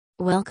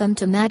Welcome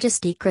to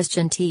Majesty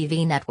Christian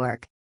TV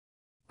Network,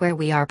 where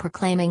we are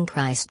proclaiming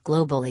Christ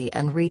globally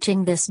and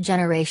reaching this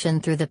generation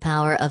through the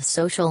power of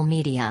social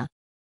media.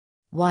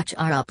 Watch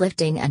our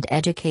uplifting and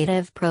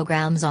educative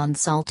programs on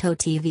Salto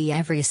TV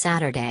every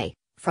Saturday,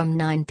 from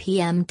 9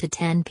 p.m. to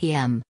 10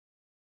 p.m.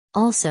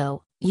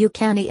 Also, you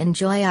can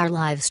enjoy our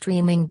live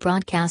streaming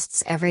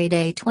broadcasts every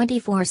day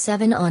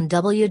 24/7 on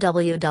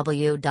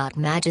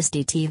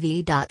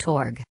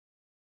www.majestytv.org.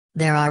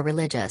 There are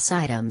religious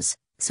items,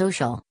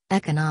 social,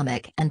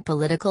 economic and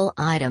political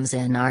items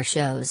in our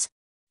shows.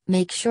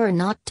 Make sure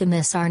not to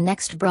miss our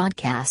next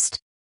broadcast.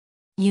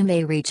 You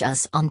may reach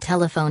us on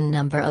telephone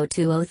number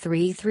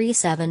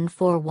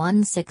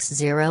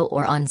 0203374160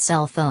 or on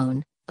cell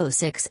phone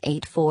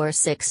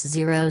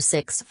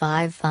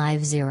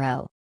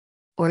 0684606550.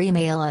 Or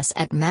email us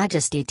at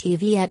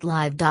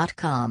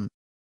majestytv@live.com.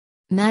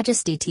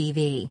 Majesty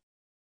TV,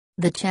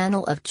 the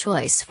channel of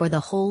choice for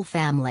the whole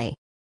family.